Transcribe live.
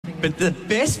But the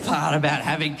best part about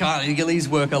having Kylie Gillies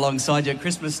work alongside you at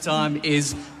Christmas time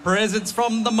is presents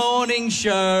from the morning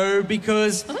show,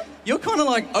 because you're kind of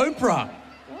like Oprah.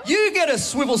 You get a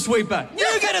swivel sweeper.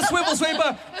 You get a swivel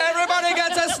sweeper. Everybody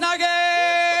gets a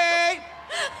Snuggie.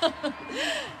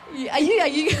 Are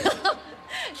you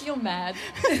You're mad.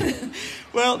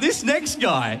 Well, this next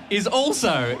guy is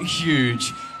also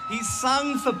huge. He's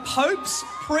sung for popes,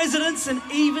 presidents, and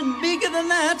even bigger than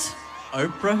that,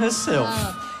 Oprah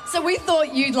herself. So we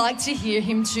thought you'd like to hear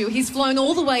him too. He's flown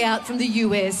all the way out from the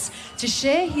US to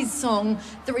share his song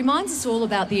that reminds us all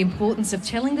about the importance of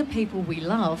telling the people we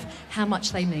love how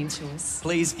much they mean to us.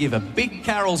 Please give a big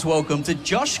carol's welcome to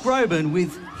Josh Groban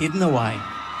with Hidden Away.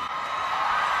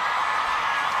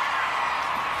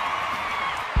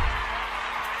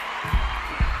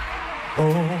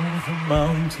 Over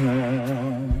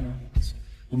mountains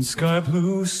and sky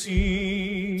blue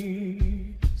seas,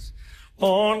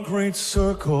 on great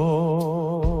circles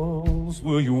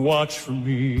will you watch for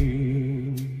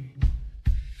me?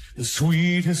 The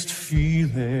sweetest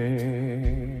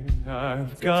feeling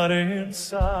I've got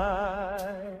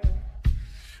inside,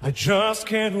 I just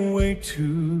can't wait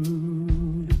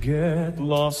to get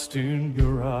lost in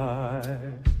your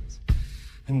eyes.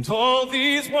 And all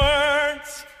these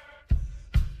words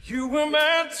you were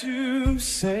meant to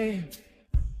say,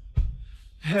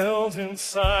 held in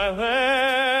silence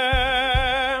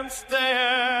day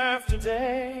after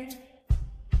day.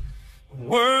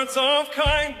 Words of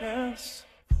kindness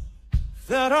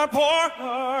that our poor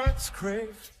hearts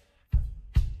crave.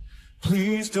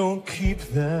 Please don't keep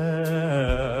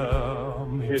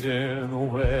them hidden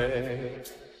away.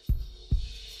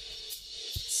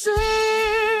 Sing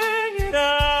it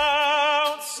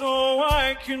out so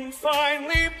I can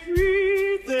finally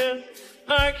breathe in.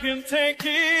 I can take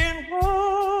in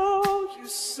all you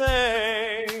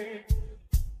say.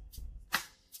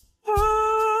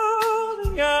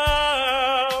 Holding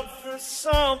out for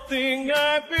something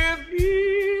I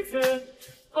believe in,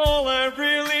 all I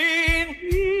really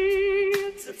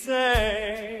need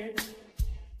today.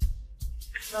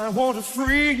 I want to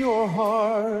free your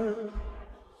heart.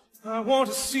 I want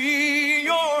to see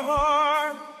your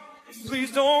heart.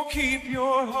 Please don't keep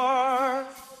your heart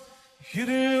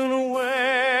hidden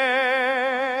away.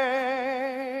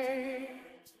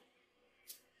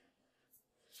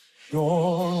 You're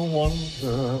a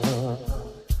wonder,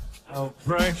 how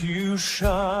bright you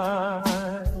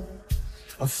shine.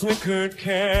 A flickered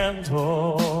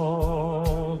candle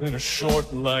in a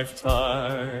short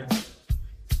lifetime.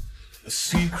 A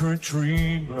secret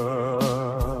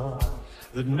dreamer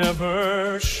that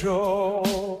never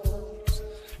shows.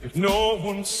 If no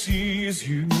one sees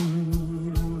you,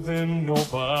 then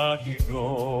nobody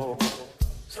knows.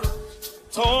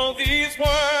 It's all these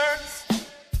words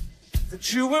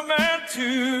that you were meant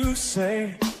to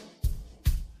say,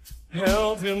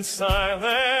 held in silence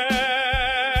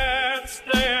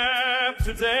day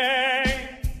after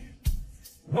day.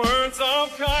 Words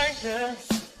of kindness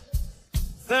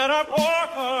that our poor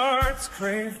hearts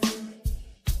crave.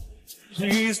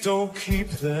 Please don't keep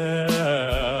them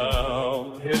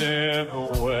hidden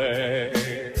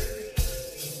away.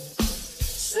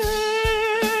 Sing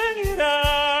it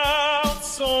out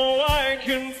so I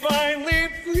can finally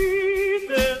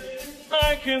breathe in.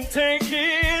 I can take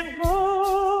in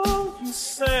all you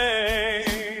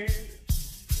say.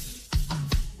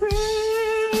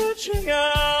 Reaching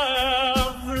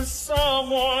out for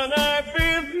someone I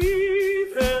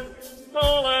believe in,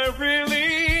 all I really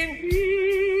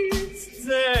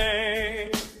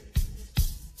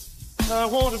I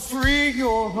want to free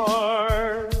your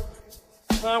heart.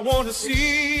 I want to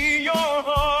see your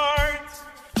heart.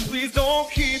 Please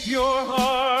don't keep your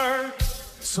heart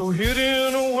so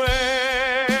hidden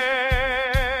away.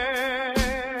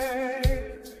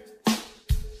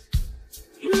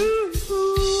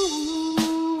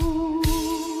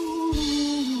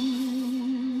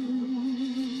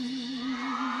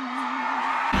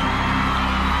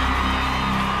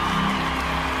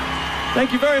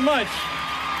 Thank you very much.